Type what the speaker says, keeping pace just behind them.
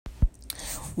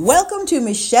Welcome to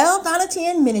Michelle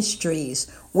Valentine Ministries,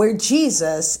 where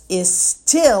Jesus is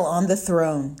still on the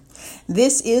throne.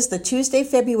 This is the Tuesday,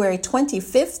 February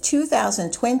 25th,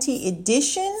 2020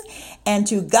 edition, and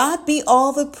to God be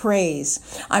all the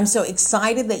praise. I'm so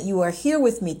excited that you are here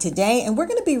with me today, and we're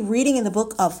going to be reading in the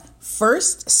book of 1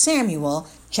 Samuel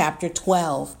chapter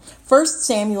 12. 1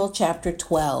 Samuel chapter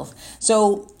 12.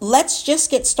 So let's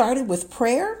just get started with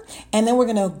prayer, and then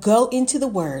we're going to go into the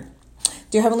Word.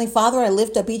 Dear Heavenly Father, I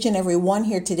lift up each and every one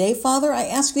here today. Father, I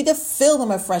ask you to fill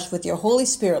them afresh with your Holy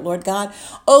Spirit, Lord God.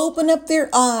 Open up their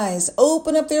eyes,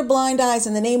 open up their blind eyes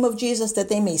in the name of Jesus, that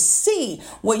they may see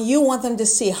what you want them to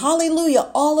see. Hallelujah,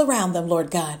 all around them,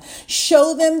 Lord God.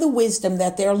 Show them the wisdom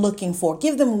that they're looking for.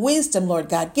 Give them wisdom, Lord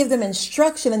God. Give them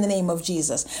instruction in the name of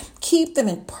Jesus. Keep them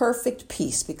in perfect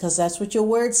peace, because that's what your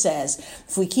word says.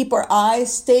 If we keep our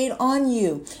eyes stayed on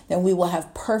you, then we will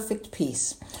have perfect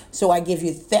peace. So I give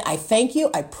you, I thank you.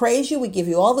 I praise you. We give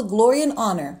you all the glory and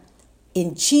honor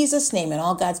in Jesus' name. And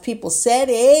all God's people said,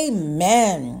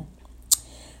 amen.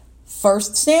 1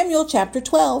 Samuel chapter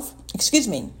 12.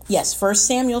 1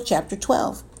 Samuel chapter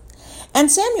 12.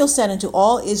 And Samuel said unto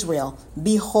all Israel,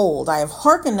 Behold, I have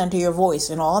hearkened unto your voice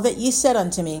in all that ye said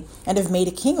unto me, and have made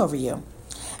a king over you.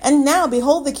 And now,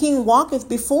 behold, the king walketh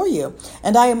before you,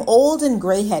 and I am old and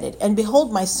gray-headed, and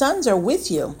behold, my sons are with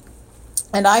you.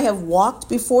 And I have walked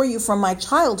before you from my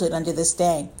childhood unto this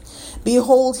day.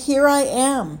 Behold, here I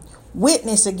am,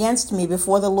 witness against me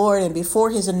before the Lord and before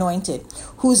his anointed.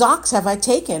 Whose ox have I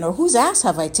taken, or whose ass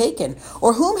have I taken?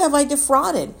 Or whom have I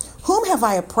defrauded? Whom have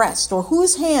I oppressed? Or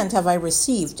whose hand have I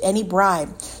received any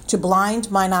bribe to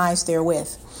blind mine eyes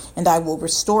therewith? And I will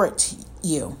restore it to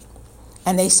you.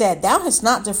 And they said, Thou hast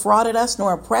not defrauded us,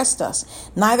 nor oppressed us,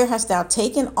 neither hast thou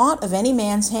taken aught of any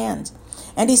man's hand.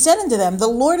 And he said unto them, The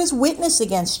Lord is witness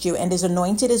against you, and his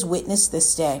anointed is witness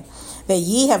this day, that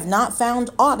ye have not found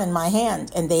aught in my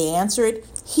hand. And they answered,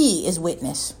 He is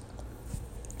witness.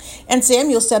 And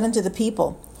Samuel said unto the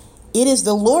people, It is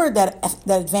the Lord that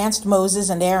advanced Moses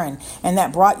and Aaron, and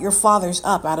that brought your fathers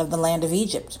up out of the land of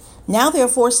Egypt. Now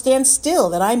therefore stand still,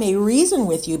 that I may reason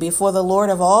with you before the Lord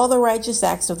of all the righteous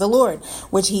acts of the Lord,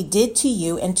 which he did to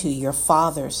you and to your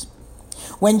fathers.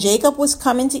 When Jacob was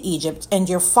come into Egypt, and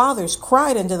your fathers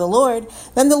cried unto the Lord,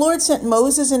 then the Lord sent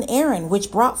Moses and Aaron,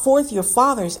 which brought forth your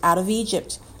fathers out of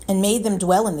Egypt, and made them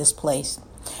dwell in this place.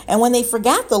 And when they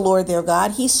forgat the Lord their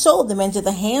God, he sold them into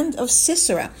the hand of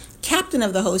Sisera, captain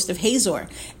of the host of Hazor,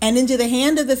 and into the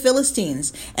hand of the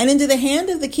Philistines, and into the hand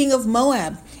of the king of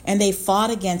Moab, and they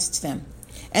fought against them.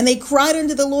 And they cried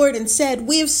unto the Lord and said,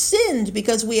 We have sinned,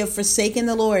 because we have forsaken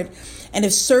the Lord, and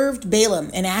have served Balaam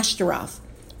and Ashtaroth.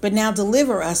 But now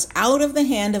deliver us out of the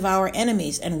hand of our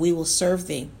enemies, and we will serve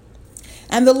thee.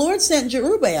 And the Lord sent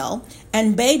Jerubbaal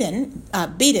and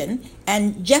Bedan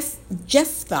and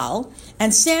Jephthah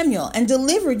and Samuel, and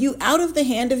delivered you out of the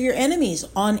hand of your enemies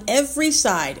on every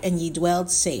side, and ye dwelled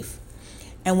safe.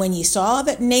 And when ye saw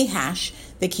that Nahash,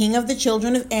 the king of the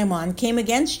children of Ammon, came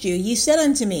against you, ye said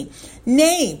unto me,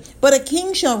 Nay, but a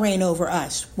king shall reign over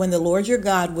us, when the Lord your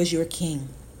God was your king.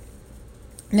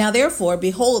 Now therefore,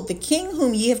 behold, the king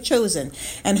whom ye have chosen,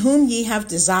 and whom ye have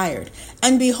desired.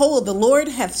 And behold, the Lord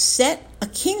hath set a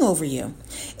king over you.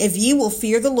 If ye will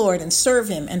fear the Lord, and serve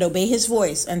him, and obey his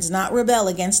voice, and not rebel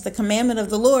against the commandment of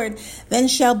the Lord, then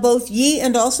shall both ye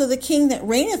and also the king that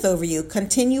reigneth over you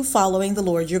continue following the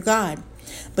Lord your God.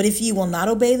 But if ye will not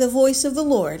obey the voice of the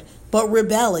Lord, but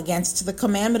rebel against the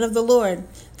commandment of the Lord,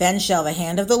 then shall the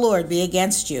hand of the Lord be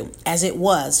against you, as it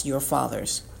was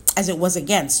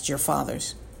against your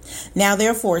fathers. Now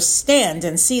therefore stand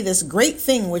and see this great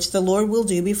thing which the Lord will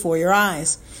do before your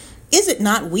eyes. Is it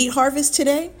not wheat harvest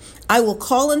today? I will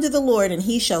call unto the Lord, and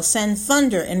he shall send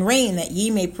thunder and rain, that ye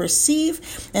may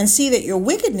perceive and see that your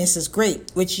wickedness is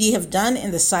great, which ye have done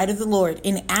in the sight of the Lord,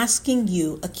 in asking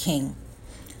you a king.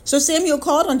 So Samuel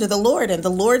called unto the Lord, and the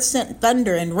Lord sent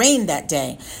thunder and rain that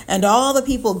day. And all the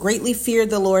people greatly feared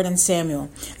the Lord and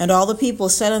Samuel. And all the people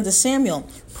said unto Samuel,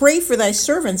 Pray for thy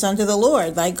servants unto the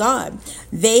Lord thy God,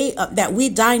 that we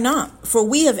die not. For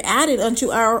we have added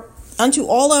unto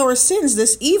all our sins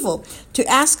this evil, to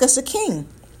ask us a king.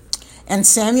 And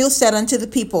Samuel said unto the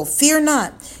people, Fear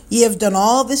not, ye have done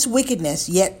all this wickedness,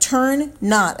 yet turn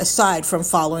not aside from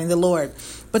following the Lord,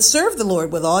 but serve the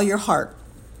Lord with all your heart.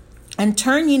 And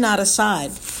turn ye not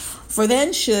aside, for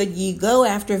then should ye go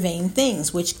after vain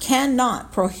things, which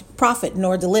cannot profit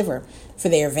nor deliver, for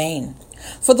they are vain.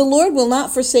 For the Lord will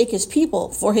not forsake his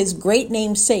people for his great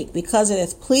name's sake, because it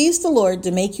hath pleased the Lord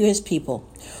to make you his people.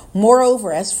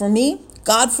 Moreover, as for me,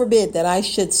 God forbid that I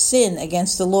should sin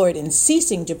against the Lord in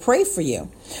ceasing to pray for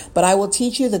you, but I will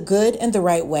teach you the good and the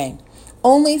right way.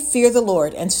 Only fear the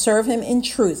Lord and serve him in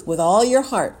truth with all your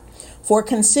heart. For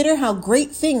consider how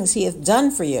great things he hath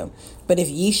done for you. But if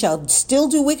ye shall still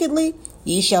do wickedly,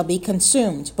 ye shall be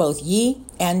consumed, both ye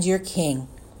and your king.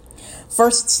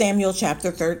 1 Samuel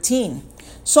chapter 13.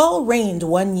 Saul reigned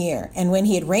 1 year, and when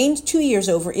he had reigned 2 years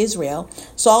over Israel,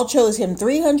 Saul chose him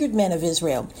 300 men of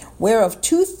Israel, whereof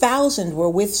 2,000 were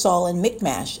with Saul in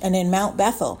Michmash and in Mount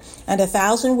Bethel, and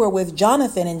 1,000 were with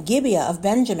Jonathan in Gibeah of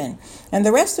Benjamin. And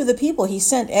the rest of the people he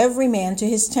sent every man to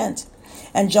his tent.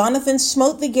 And Jonathan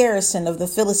smote the garrison of the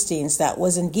Philistines that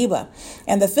was in Gibeah,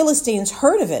 and the Philistines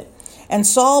heard of it. And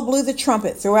Saul blew the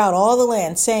trumpet throughout all the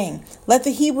land, saying, Let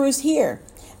the Hebrews hear.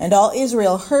 And all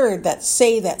Israel heard that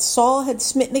say that Saul had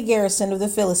smitten the garrison of the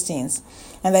Philistines,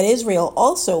 and that Israel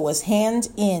also was had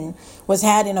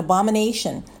in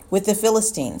abomination with the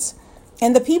Philistines.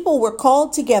 And the people were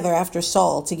called together after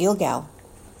Saul to Gilgal.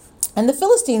 And the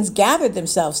Philistines gathered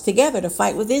themselves together to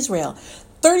fight with Israel,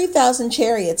 30,000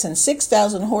 chariots and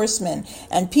 6,000 horsemen,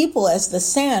 and people as the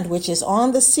sand which is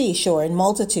on the seashore in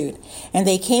multitude. And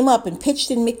they came up and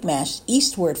pitched in Michmash,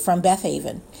 eastward from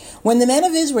Bethaven. When the men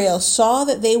of Israel saw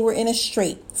that they were in a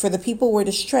strait, for the people were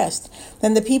distressed,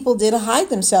 then the people did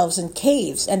hide themselves in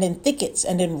caves, and in thickets,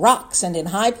 and in rocks, and in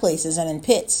high places, and in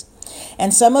pits.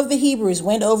 And some of the Hebrews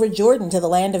went over Jordan to the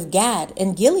land of Gad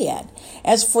and Gilead.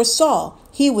 As for Saul,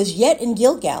 he was yet in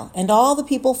Gilgal, and all the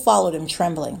people followed him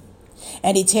trembling.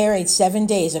 And he tarried 7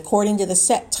 days, according to the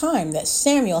set time that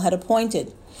Samuel had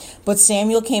appointed. But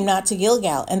Samuel came not to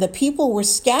Gilgal, and the people were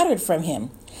scattered from him.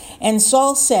 And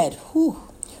Saul said,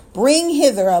 Bring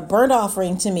hither a burnt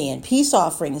offering to me, and peace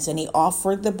offerings. And he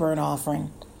offered the burnt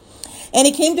offering. And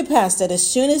it came to pass that as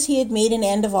soon as he had made an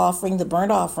end of offering the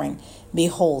burnt offering,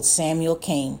 behold, Samuel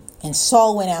came. And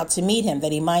Saul went out to meet him,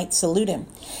 that he might salute him.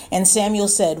 And Samuel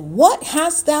said, What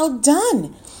hast thou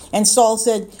done? And Saul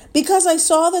said, Because I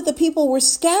saw that the people were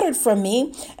scattered from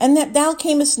me, and that thou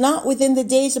camest not within the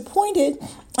days appointed,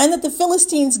 and that the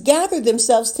Philistines gathered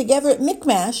themselves together at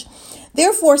Michmash.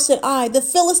 Therefore said I, The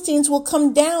Philistines will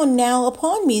come down now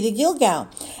upon me to Gilgal,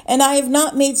 and I have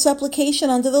not made supplication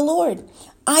unto the Lord.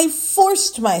 I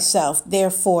forced myself,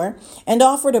 therefore, and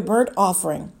offered a burnt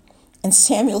offering. And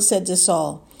Samuel said to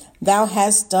Saul, Thou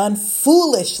hast done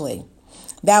foolishly.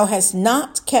 Thou hast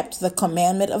not kept the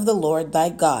commandment of the Lord thy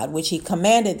God, which he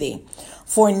commanded thee.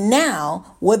 For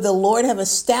now would the Lord have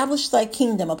established thy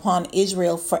kingdom upon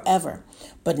Israel forever.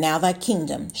 But now thy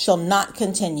kingdom shall not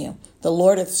continue. The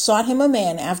Lord hath sought him a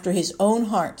man after his own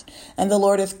heart, and the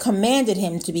Lord hath commanded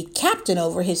him to be captain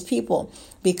over his people,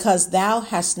 because thou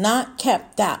hast not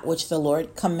kept that which the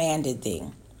Lord commanded thee.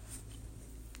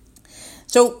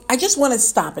 So I just want to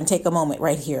stop and take a moment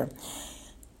right here.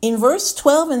 In verse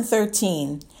 12 and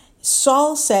 13,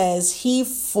 Saul says he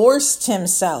forced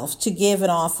himself to give an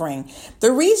offering.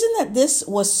 The reason that this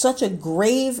was such a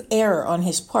grave error on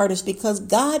his part is because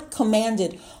God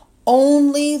commanded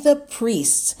only the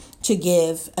priests to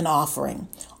give an offering.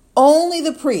 Only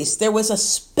the priests. There was a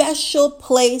special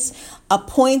place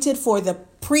appointed for the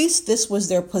priests. This was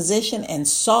their position, and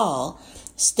Saul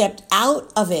stepped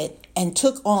out of it and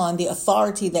took on the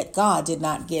authority that God did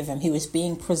not give him. He was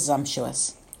being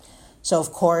presumptuous. So,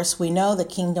 of course, we know the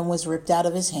kingdom was ripped out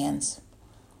of his hands.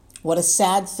 What a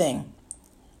sad thing.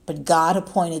 But God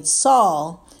appointed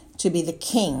Saul to be the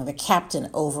king, the captain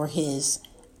over the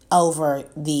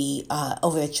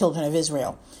children of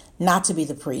Israel, not to be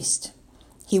the priest.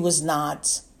 He was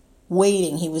not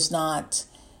waiting. He was not,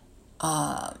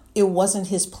 it wasn't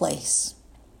his place.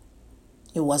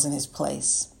 It wasn't his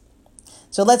place.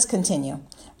 So let's continue.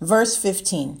 Verse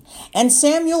 15, And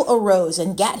Samuel arose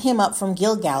and gat him up from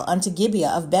Gilgal unto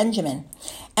Gibeah of Benjamin.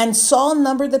 And Saul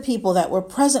numbered the people that were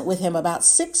present with him about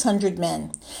 600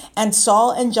 men. And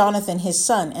Saul and Jonathan his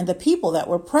son and the people that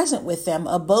were present with them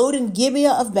abode in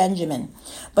Gibeah of Benjamin.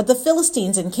 But the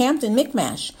Philistines encamped in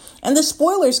Michmash. And the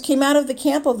spoilers came out of the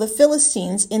camp of the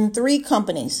Philistines in 3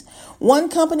 companies. One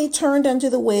company turned unto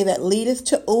the way that leadeth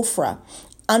to Ophrah,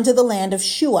 unto the land of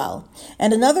Shual,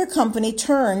 and another company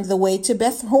turned the way to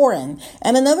Beth-horon,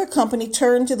 and another company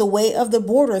turned to the way of the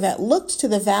border that looked to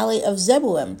the valley of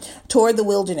Zeboim, toward the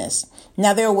wilderness.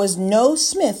 Now there was no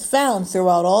smith found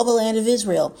throughout all the land of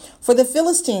Israel, for the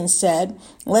Philistines said,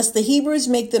 Lest the Hebrews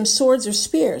make them swords or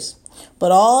spears.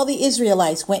 But all the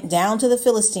Israelites went down to the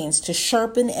Philistines to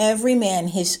sharpen every man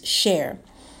his share,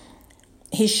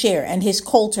 and his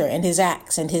coulter, and his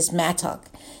axe, and his mattock.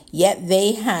 Yet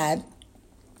they had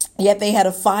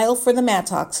a file for the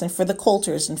mattocks, and for the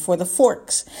coulters, and for the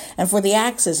forks, and for the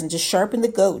axes, and to sharpen the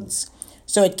goads.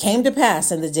 So it came to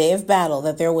pass in the day of battle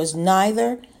that there was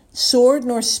neither sword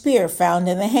nor spear found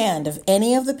in the hand of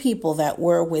any of the people that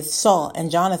were with Saul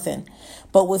and Jonathan.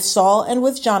 But with Saul and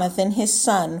with Jonathan his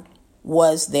son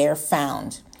was there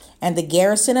found. And the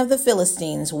garrison of the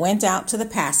Philistines went out to the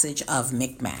passage of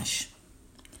Michmash.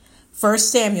 1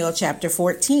 Samuel chapter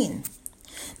 14.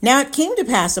 Now it came to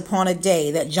pass upon a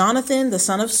day that Jonathan the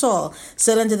son of Saul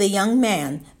said unto the young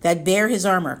man that bare his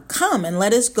armor, Come, and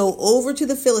let us go over to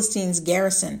the Philistines'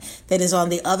 garrison that is on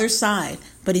the other side.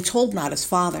 But he told not his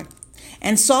father.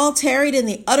 And Saul tarried in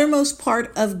the uttermost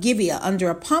part of Gibeah under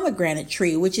a pomegranate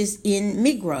tree, which is in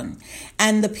Migron.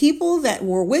 And the people that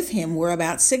were with him were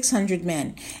about 600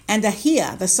 men. And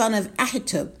Ahiah, the son of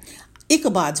Ahitub,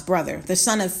 Ichabod's brother, the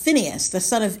son of Phinehas, the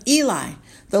son of Eli,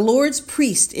 the Lord's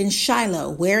priest in Shiloh,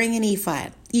 wearing an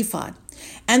ephod.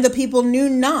 And the people knew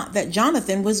not that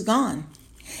Jonathan was gone.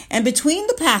 And between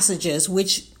the passages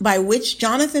by which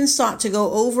Jonathan sought to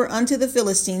go over unto the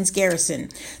Philistines' garrison,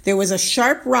 there was a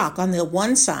sharp rock on the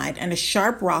one side and a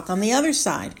sharp rock on the other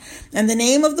side. And the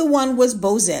name of the one was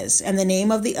Bozez, and the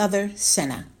name of the other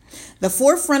Seneh. The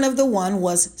forefront of the one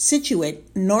was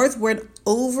situate northward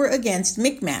over against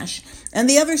Michmash, and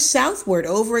the other southward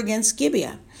over against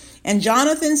Gibeah. And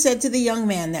Jonathan said to the young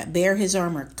man that bare his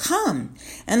armor, Come,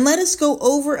 and let us go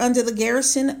over unto the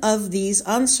garrison of these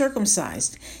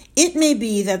uncircumcised. It may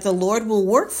be that the Lord will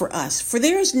work for us, for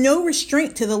there is no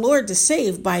restraint to the Lord to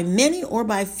save by many or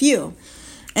by few.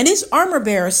 And his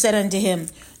armor-bearer said unto him,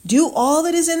 Do all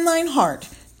that is in thine heart.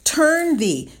 Turn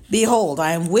thee. Behold,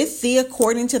 I am with thee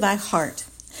according to thy heart.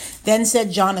 Then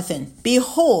said Jonathan,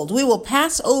 Behold, we will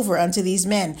pass over unto these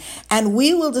men, and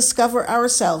we will discover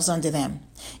ourselves unto them.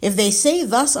 If they say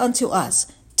thus unto us,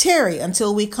 Tarry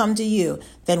until we come to you,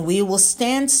 then we will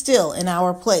stand still in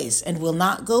our place, and will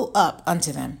not go up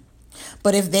unto them.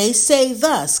 But if they say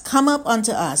thus, Come up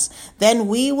unto us, then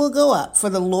we will go up, for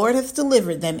the Lord hath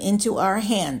delivered them into our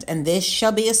hand, and this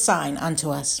shall be a sign unto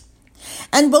us.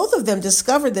 And both of them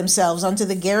discovered themselves unto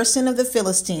the garrison of the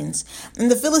Philistines.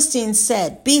 And the Philistines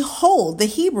said, Behold, the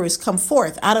Hebrews come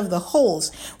forth out of the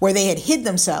holes where they had hid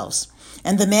themselves.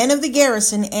 And the men of the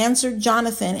garrison answered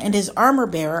Jonathan and his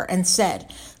armor-bearer and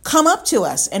said, Come up to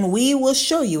us, and we will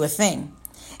show you a thing.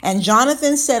 And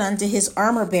Jonathan said unto his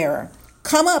armor-bearer,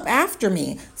 Come up after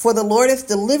me, for the Lord hath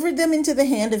delivered them into the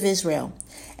hand of Israel.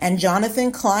 And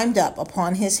Jonathan climbed up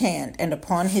upon his hand and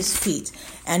upon his feet,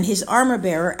 and his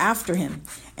armor-bearer after him.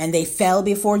 And they fell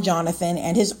before Jonathan,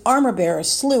 and his armor-bearer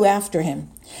slew after him.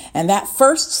 And that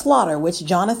first slaughter which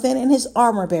Jonathan and his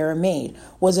armor-bearer made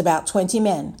was about 20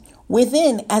 men,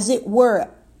 within as it were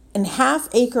an half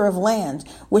acre of land,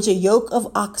 which a yoke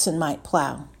of oxen might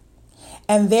plow.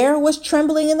 And there was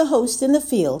trembling in the host in the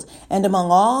field, and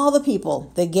among all the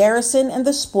people, the garrison and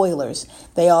the spoilers.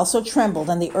 They also trembled,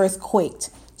 and the earth quaked.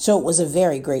 So it was a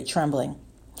very great trembling.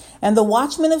 And the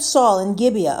watchmen of Saul in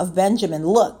Gibeah of Benjamin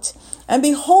looked, and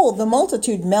behold, the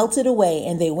multitude melted away,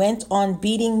 and they went on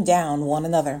beating down one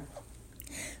another.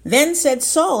 Then said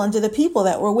Saul unto the people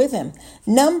that were with him,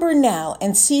 Number now,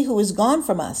 and see who is gone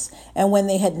from us. And when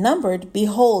they had numbered,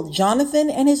 behold,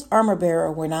 Jonathan and his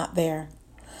armor-bearer were not there.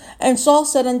 And Saul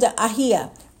said unto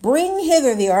Ahiah, Bring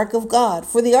hither the ark of God,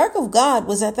 for the ark of God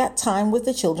was at that time with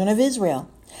the children of Israel.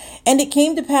 And it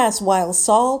came to pass, while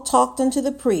Saul talked unto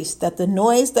the priest, that the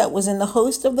noise that was in the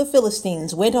host of the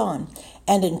Philistines went on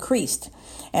and increased.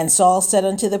 And Saul said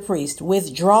unto the priest,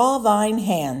 Withdraw thine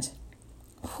hand.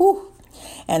 Whew.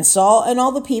 And Saul and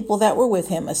all the people that were with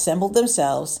him assembled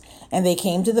themselves, and they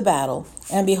came to the battle.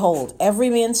 And behold, every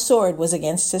man's sword was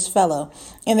against his fellow,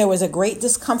 and there was a great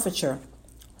discomfiture.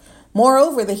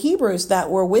 Moreover, the Hebrews that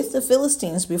were with the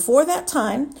Philistines before that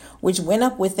time, which went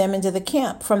up with them into the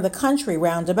camp from the country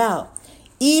round about,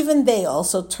 even they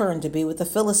also turned to be with the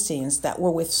Philistines that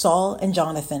were with Saul and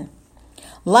Jonathan.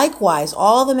 Likewise,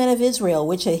 all the men of Israel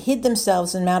which had hid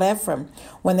themselves in Mount Ephraim,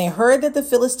 when they heard that the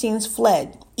Philistines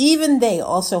fled, even they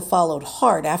also followed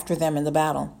hard after them in the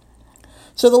battle.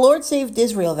 So the Lord saved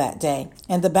Israel that day,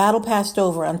 and the battle passed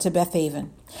over unto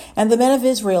Bethaven. And the men of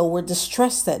Israel were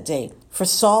distressed that day, for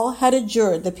Saul had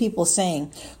adjured the people,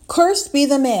 saying, Cursed be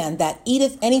the man that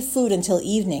eateth any food until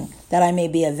evening, that I may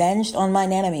be avenged on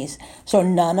mine enemies. So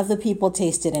none of the people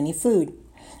tasted any food.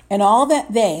 And all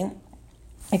they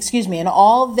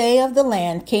of the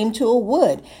land came to a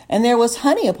wood, and there was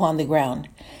honey upon the ground.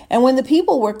 And when the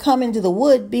people were come into the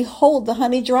wood, behold, the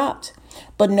honey dropped.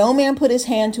 But no man put his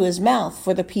hand to his mouth,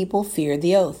 for the people feared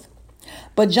the oath.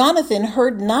 But Jonathan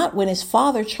heard not when his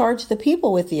father charged the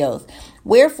people with the oath.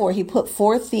 Wherefore he put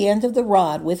forth the end of the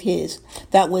rod with his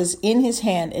that was in his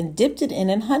hand, and dipped it in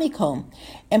an honeycomb,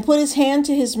 and put his hand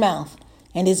to his mouth,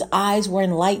 and his eyes were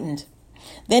enlightened.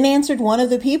 Then answered one of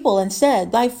the people and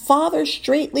said, Thy father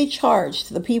straitly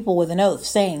charged the people with an oath,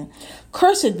 saying,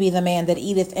 Cursed be the man that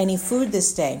eateth any food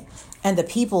this day. And the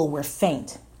people were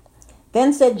faint.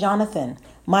 Then said Jonathan,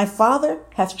 My father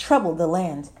hath troubled the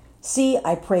land. See,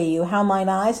 I pray you, how mine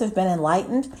eyes have been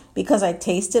enlightened, because I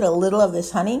tasted a little of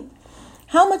this honey.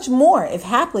 How much more, if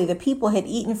haply the people had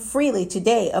eaten freely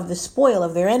today of the spoil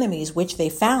of their enemies which they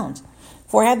found?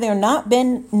 For had there not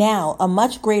been now a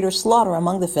much greater slaughter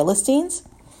among the Philistines?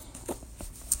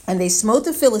 And they smote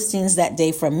the Philistines that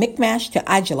day from Michmash to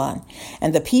Aijalon,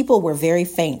 and the people were very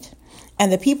faint.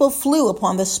 And the people flew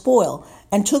upon the spoil,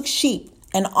 and took sheep,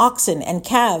 and oxen, and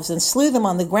calves, and slew them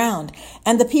on the ground,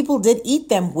 and the people did eat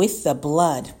them with the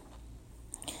blood.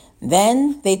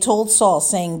 Then they told Saul,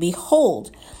 saying,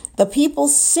 Behold, the people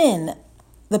sin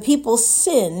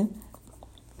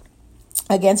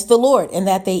against the Lord, in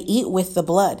that they eat with the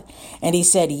blood. And he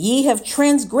said, Ye have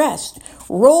transgressed.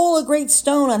 Roll a great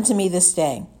stone unto me this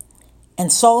day.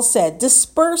 And Saul said,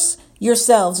 Disperse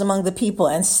yourselves among the people,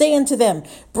 and say unto them,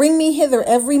 Bring me hither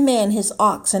every man his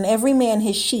ox, and every man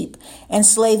his sheep, and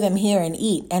slay them here, and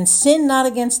eat, and sin not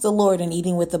against the Lord in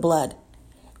eating with the blood.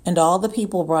 And all the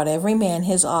people brought every man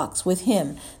his ox with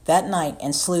him that night,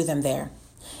 and slew them there.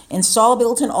 And Saul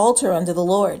built an altar unto the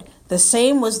Lord. The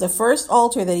same was the first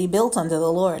altar that he built unto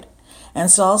the Lord. And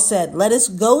Saul said, Let us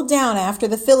go down after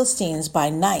the Philistines by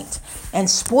night, and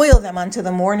spoil them unto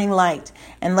the morning light,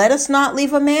 and let us not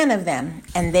leave a man of them.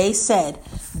 And they said,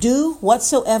 Do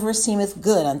whatsoever seemeth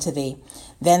good unto thee.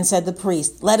 Then said the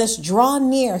priest, Let us draw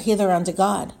near hither unto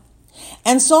God.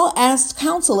 And Saul asked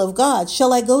counsel of God,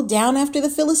 Shall I go down after the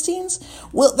Philistines?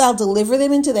 Wilt thou deliver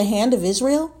them into the hand of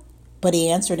Israel? But he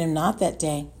answered him not that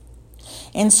day.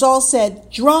 And Saul said,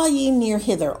 Draw ye near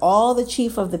hither all the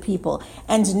chief of the people,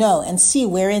 and know and see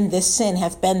wherein this sin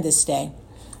hath been this day.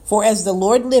 For as the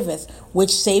Lord liveth,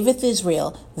 which saveth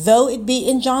Israel, though it be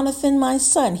in Jonathan my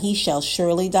son, he shall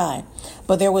surely die.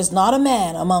 But there was not a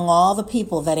man among all the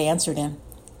people that answered him.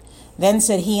 Then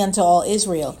said he unto all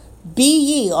Israel, Be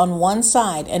ye on one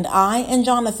side, and I and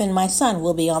Jonathan my son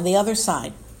will be on the other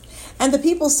side. And the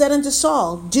people said unto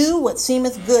Saul, Do what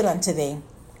seemeth good unto thee.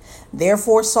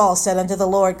 Therefore Saul said unto the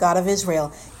Lord God of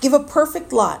Israel, Give a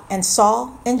perfect lot. And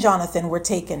Saul and Jonathan were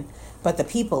taken, but the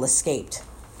people escaped.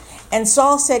 And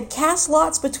Saul said, Cast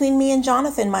lots between me and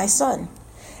Jonathan my son.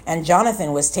 And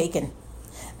Jonathan was taken.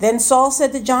 Then Saul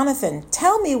said to Jonathan,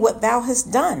 Tell me what thou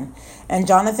hast done. And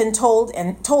Jonathan told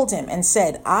him and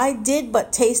said, I did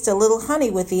but taste a little honey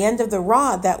with the end of the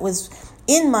rod that was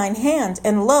in mine hand,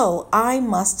 and lo, I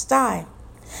must die.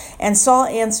 And Saul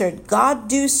answered, God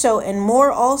do so and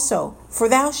more also, for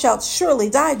thou shalt surely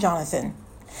die, Jonathan.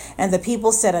 And the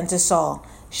people said unto Saul,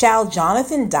 Shall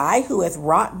Jonathan die, who hath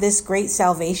wrought this great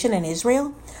salvation in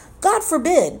Israel? God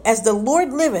forbid, as the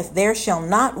Lord liveth, there shall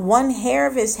not one hair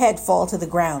of his head fall to the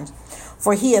ground,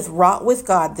 for he hath wrought with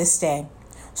God this day.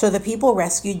 So the people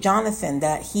rescued Jonathan,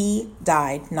 that he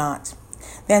died not.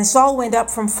 Then Saul went up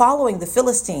from following the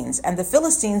Philistines, and the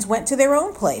Philistines went to their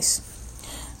own place.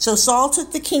 So Saul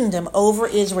took the kingdom over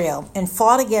Israel, and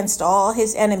fought against all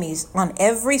his enemies on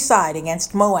every side,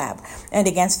 against Moab, and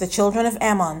against the children of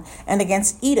Ammon, and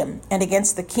against Edom, and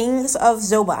against the kings of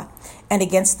Zobah, and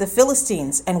against the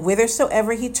Philistines, and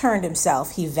whithersoever he turned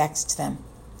himself, he vexed them.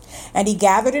 And he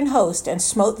gathered an host, and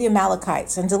smote the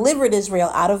Amalekites, and delivered Israel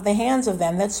out of the hands of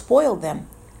them that spoiled them.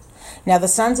 Now the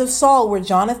sons of Saul were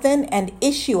Jonathan, and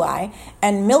Ishui,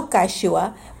 and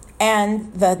Malchishua,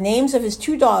 and the names of his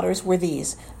two daughters were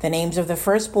these: the names of the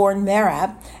firstborn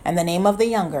Merab, and the name of the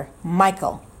younger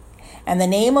Michal. And the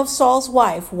name of Saul's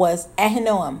wife was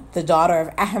Ahinoam, the daughter of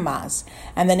Ahimaaz.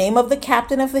 And the name of the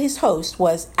captain of his host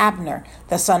was Abner,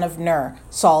 the son of Ner,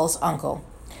 Saul's uncle.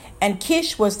 And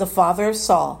Kish was the father of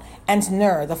Saul, and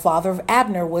Ner, the father of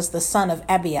Abner, was the son of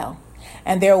Abiel.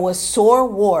 And there was sore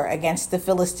war against the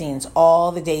Philistines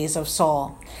all the days of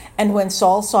Saul. And when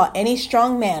Saul saw any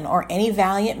strong man or any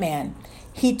valiant man,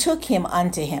 he took him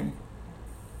unto him.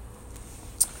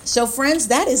 So friends,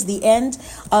 that is the end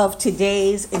of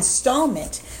today's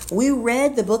installment. We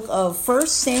read the book of 1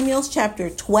 Samuel chapter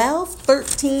 12,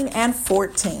 13, and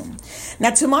 14. Now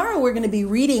tomorrow we're going to be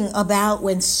reading about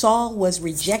when Saul was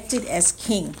rejected as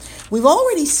king. We've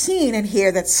already seen and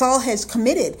hear that Saul has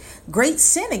committed great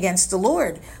sin against the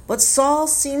Lord, but Saul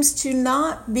seems to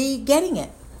not be getting it.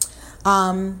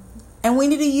 And we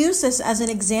need to use this as an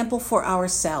example for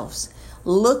ourselves.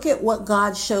 Look at what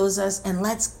God shows us and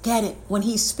let's get it. When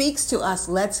he speaks to us,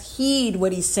 let's heed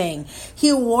what he's saying.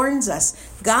 He warns us.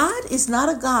 God is not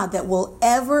a God that will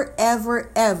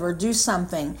ever do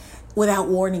something without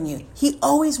warning you. He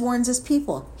always warns his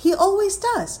people. He always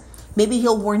does. Maybe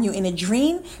he'll warn you in a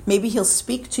dream. Maybe he'll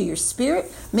speak to your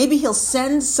spirit. Maybe he'll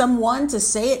send someone to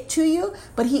say it to you,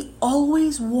 but he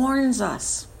always warns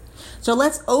us. So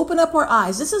let's open up our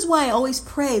eyes. This is why I always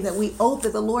pray that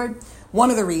one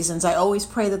of the reasons I always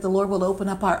pray that the Lord will open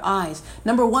up our eyes.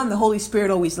 Number one, the Holy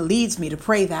Spirit always leads me to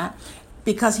pray that,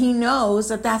 because he knows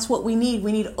that that's what we need.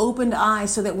 We need opened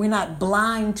eyes so that we're not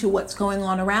blind to what's going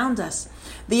on around us.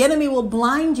 The enemy will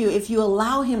blind you if you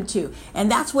allow him to.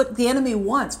 And that's what the enemy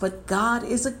wants. But God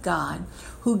is a God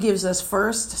who gives us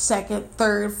first, second,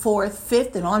 third, fourth,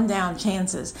 fifth, and on down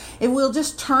chances. If we'll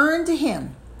just turn to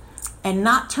him and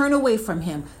not turn away from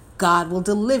him, God will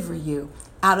deliver you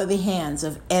out of the hands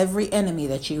of every enemy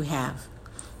that you have.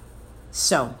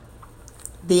 So,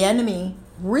 the enemy,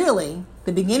 really,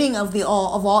 the beginning of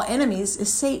all enemies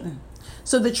is Satan.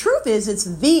 So the truth is, it's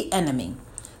the enemy.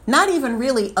 Not even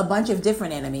really a bunch of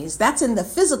different enemies. That's in the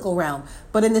physical realm.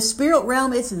 But in the spirit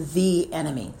realm, it's the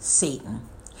enemy, Satan.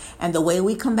 And the way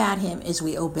we combat him is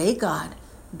we obey God.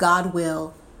 God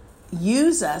will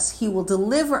use us. He will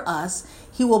deliver us.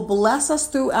 He will bless us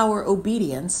through our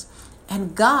obedience.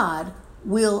 And God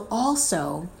will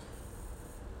also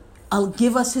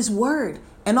give us his word.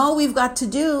 And all we've got to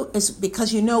do is,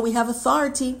 because we have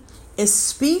authority, is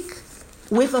speak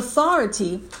with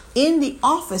authority in the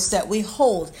office that we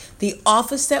hold. The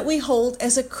office that we hold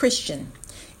as a Christian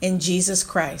in Jesus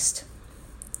Christ.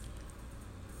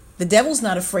 The devil's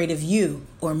not afraid of you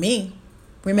or me.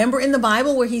 Remember in the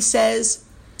Bible where he says,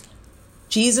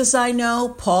 Jesus I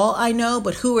know, Paul I know,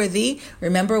 but who are thee?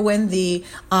 Remember when the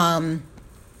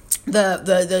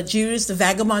Jews, the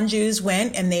vagabond Jews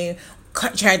went and they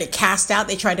tried to cast out,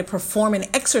 they tried to perform an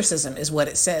exorcism, is what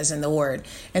it says in the word,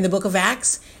 in the book of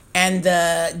Acts. And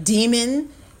the demon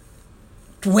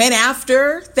went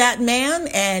after that man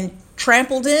and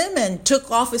trampled him and took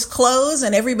off his clothes,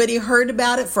 and everybody heard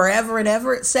about it forever and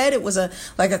ever. It said it was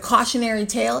like a cautionary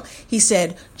tale. He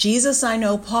said, Jesus I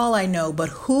know, Paul I know, but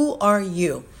who are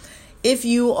you? If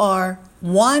you are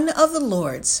one of the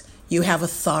Lord's, you have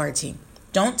authority.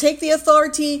 Don't take the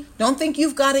authority. Don't think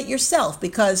you've got it yourself,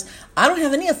 because I don't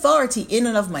have any authority in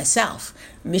and of myself.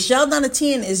 Michelle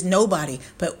Donatien is nobody.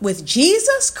 But with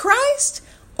Jesus Christ,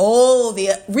 all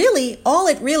it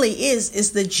really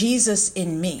is the Jesus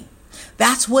in me.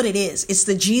 That's what it is. It's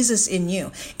the Jesus in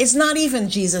you. It's not even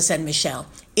Jesus and Michelle.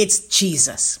 It's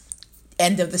Jesus.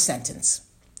 End of the sentence.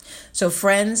 So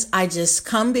friends, I just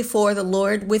come before the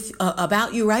Lord with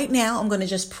about you right now. I'm going to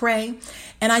just pray.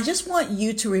 And I just want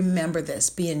you to remember this.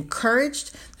 Be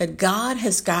encouraged that God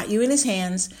has got you in his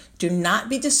hands. Do not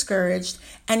be discouraged,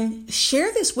 and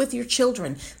share this with your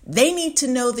children. They need to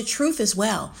know the truth as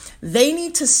well. They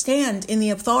need to stand in the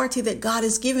authority that God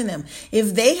has given them.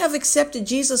 If they have accepted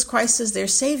Jesus Christ as their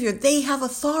Savior, they have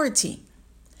authority.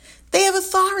 They have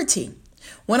authority.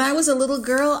 When I was a little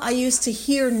girl, I used to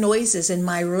hear noises in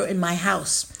my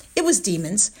house. It was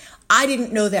demons. I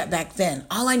didn't know that back then.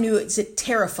 All I knew is it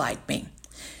terrified me.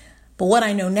 But what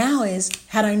I know now is,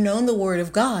 had I known the word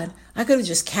of God, I could have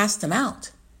just cast them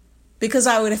out, because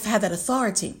I would have had that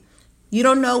authority. You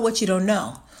don't know what you don't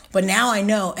know. But now I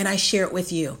know, and I share it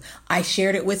with you. I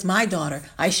shared it with my daughter.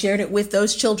 I shared it with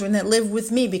those children that live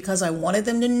with me, because I wanted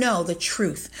them to know the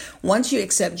truth. Once you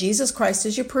accept Jesus Christ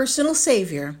as your personal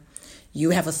Savior,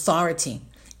 you have authority,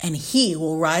 and he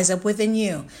will rise up within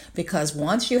you, because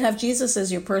once you have Jesus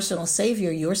as your personal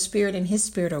Savior, your spirit and his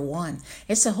spirit are one.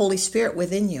 It's the Holy Spirit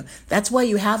within you. That's why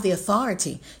you have the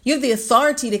authority. You have the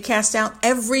authority to cast out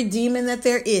every demon that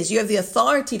there is. You have the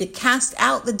authority to cast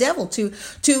out the devil, to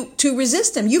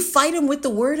resist him. You fight him with the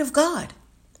word of God.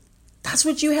 That's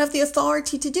what you have the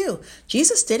authority to do.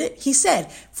 Jesus did it. He said,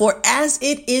 for as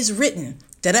it is written,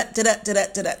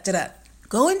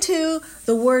 Go into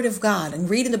the word of God and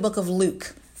read in the book of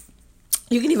Luke.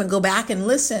 You can even go back and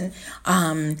listen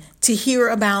to hear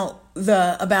about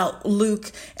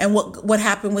Luke and what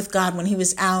happened with God when he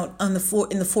was out in the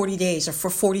 40 days, or for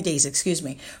 40 days,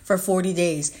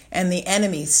 and the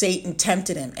enemy, Satan,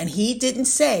 tempted him. And he didn't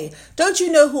say, don't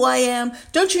you know who I am?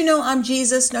 Don't you know I'm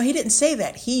Jesus? No, he didn't say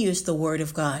that. He used the word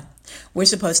of God. We're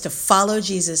supposed to follow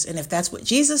Jesus. And if that's what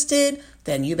Jesus did,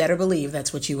 then you better believe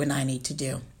that's what you and I need to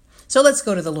do. So let's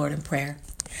go to the Lord in prayer.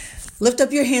 Lift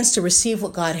up your hands to receive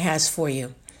what God has for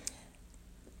you.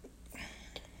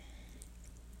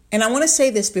 And I want to say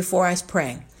this before I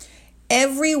pray.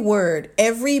 Every word,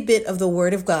 every bit of the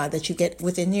word of God that you get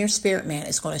within your spirit, man,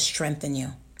 is going to strengthen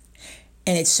you.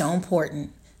 And it's so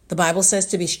important. The Bible says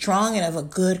to be strong and of a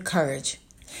good courage.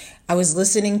 I was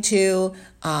listening to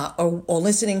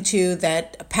listening to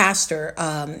that pastor.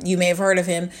 You may have heard of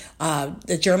him,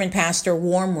 the German pastor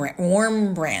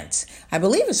Wormbrandt. I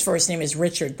believe his first name is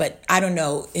Richard, but I don't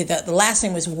know. The last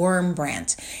name was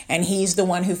Wormbrandt, and he's the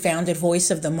one who founded Voice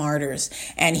of the Martyrs,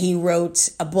 and he wrote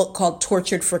a book called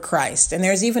Tortured for Christ. And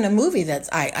there's even a movie that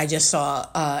I just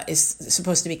saw is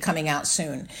supposed to be coming out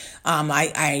soon.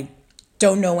 I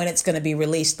don't know when it's going to be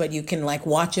released, but you can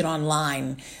watch it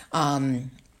online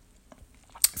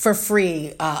for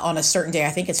free on a certain day. I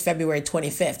think it's February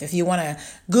 25th. If you want to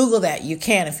Google that, you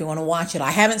can if you want to watch it. I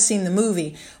haven't seen the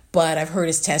movie, but I've heard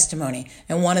his testimony.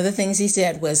 And one of the things he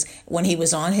said was when he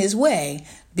was on his way,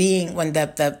 when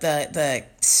the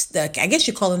I guess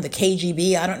you call them the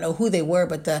KGB, I don't know who they were,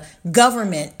 but the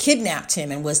government kidnapped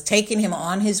him and was taking him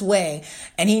on his way.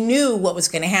 And he knew what was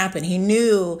going to happen. He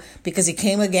knew, because he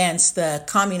came against the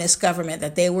communist government,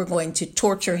 that they were going to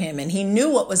torture him. And he knew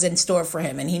what was in store for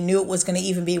him. And he knew it was going to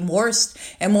even be worse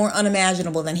and more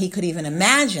unimaginable than he could even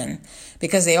imagine,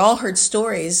 because they all heard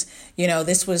stories.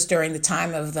 This was during the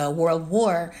time of the World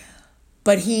War.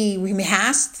 But he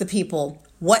asked the people,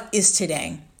 what is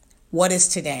today? What is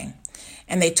today?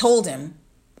 And they told him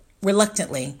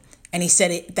reluctantly. And he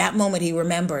said at that moment he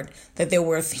remembered that there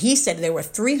were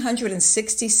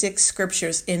 366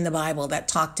 scriptures in the Bible that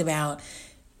talked about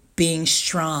being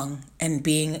strong and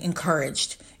being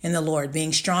encouraged in the Lord,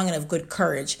 being strong and of good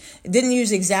courage. It didn't use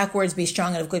the exact words, be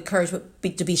strong and of good courage, but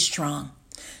to be strong.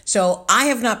 So I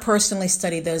have not personally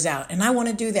studied those out. And I want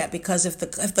to do that because if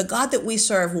the God that we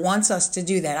serve wants us to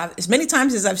do that, as many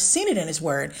times as I've seen it in his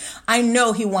word, I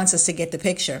know he wants us to get the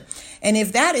picture. And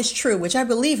if that is true, which I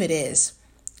believe it is,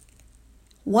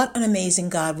 what an amazing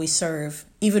God we serve.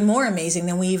 Even more amazing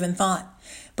than we even thought.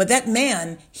 But that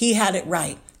man, he had it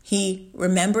right. He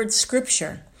remembered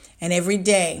scripture. And every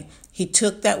day he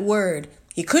took that word.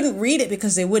 He couldn't read it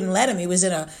because they wouldn't let him. He was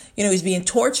he was being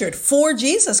tortured for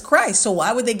Jesus Christ. So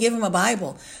why would they give him a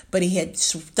Bible? But he had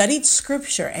studied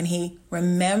scripture and he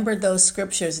remembered those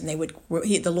scriptures, and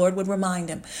the Lord would remind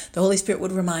him. The Holy Spirit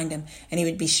would remind him, and he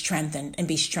would be strengthened and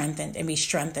be strengthened and be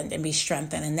strengthened and be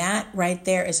strengthened. And that right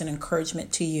there is an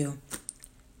encouragement to you.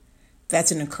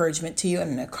 That's an encouragement to you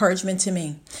and an encouragement to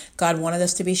me. God wanted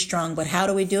us to be strong, but how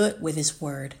do we do it? With his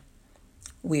word.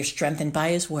 We are strengthened by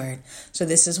his word. So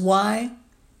this is why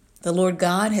the Lord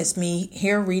God has me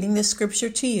here reading this scripture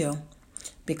to you,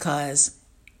 because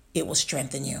it will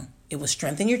strengthen you. It will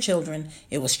strengthen your children.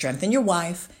 It will strengthen your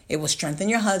wife. It will strengthen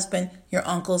your husband, your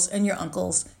uncles and your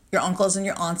uncles and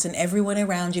your aunts and everyone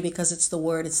around you, because it's the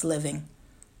word, it's living.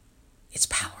 It's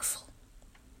powerful.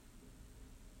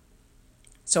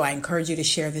 So I encourage you to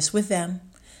share this with them.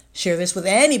 Share this with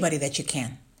anybody that you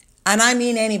can. And I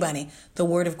mean anybody. The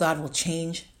word of God will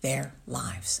change their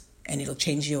lives, and it'll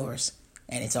change yours.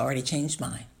 And it's already changed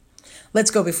mine.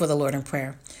 Let's go before the Lord in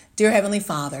prayer. Dear Heavenly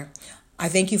Father, I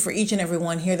thank you for each and every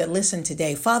one here that listened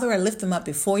today. Father, I lift them up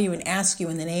before you and ask you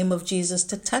in the name of Jesus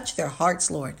to touch their hearts,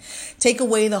 Lord. Take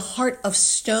away the heart of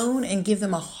stone and give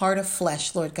them a heart of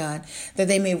flesh, Lord God, that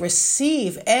they may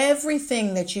receive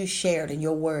everything that you shared in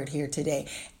your word here today.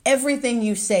 Everything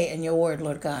you say in your word,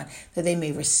 Lord God, that they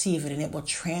may receive it and it will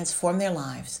transform their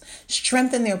lives.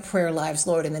 Strengthen their prayer lives,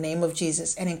 Lord, in the name of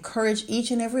Jesus, and encourage each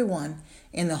and every one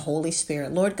in the Holy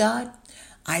Spirit. Lord God,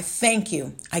 I thank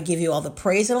you. I give you all the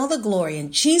praise and all the glory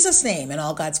in Jesus' name. And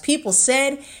all God's people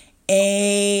said,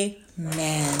 amen.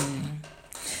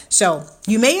 So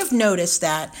you may have noticed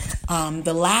that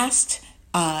the last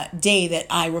day that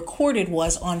I recorded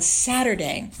was on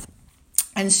Saturday.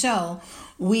 And so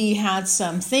we had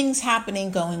some things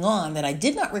happening going on that I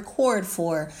did not record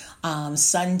for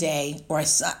Sunday, or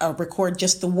record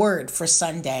just the word for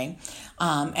Sunday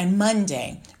and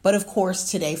Monday. But of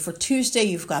course, today for Tuesday,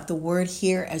 you've got the word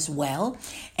here as well.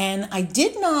 And I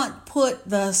did not put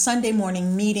the Sunday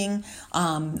morning meeting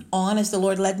on as the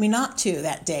Lord led me not to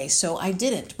that day. So I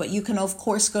didn't. But you can, of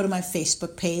course, go to my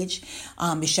Facebook page,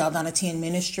 Michelle Donatian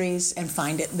Ministries, and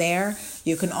find it there.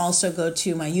 You can also go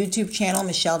to my YouTube channel,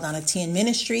 Michelle Donatian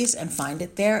Ministries, and find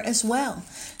it there as well.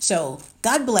 So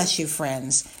God bless you,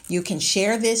 friends. You can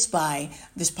share this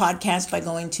podcast by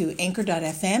going to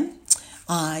anchor.fm.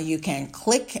 You can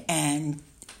click and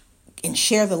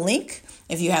share the link.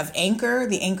 If you have Anchor,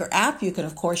 the Anchor app, you can,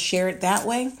 of course, share it that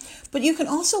way. But you can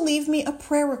also leave me a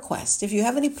prayer request. If you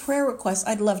have any prayer requests,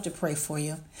 I'd love to pray for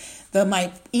you.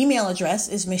 My email address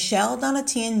is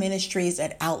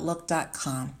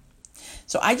michelledonatianministries@outlook.com.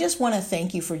 So I just want to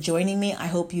thank you for joining me. I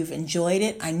hope you've enjoyed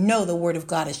it. I know the Word of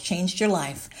God has changed your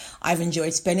life. I've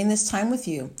enjoyed spending this time with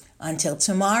you. Until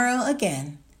tomorrow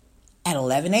again at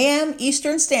 11 a.m.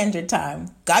 Eastern Standard Time.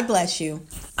 God bless you.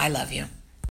 I love you.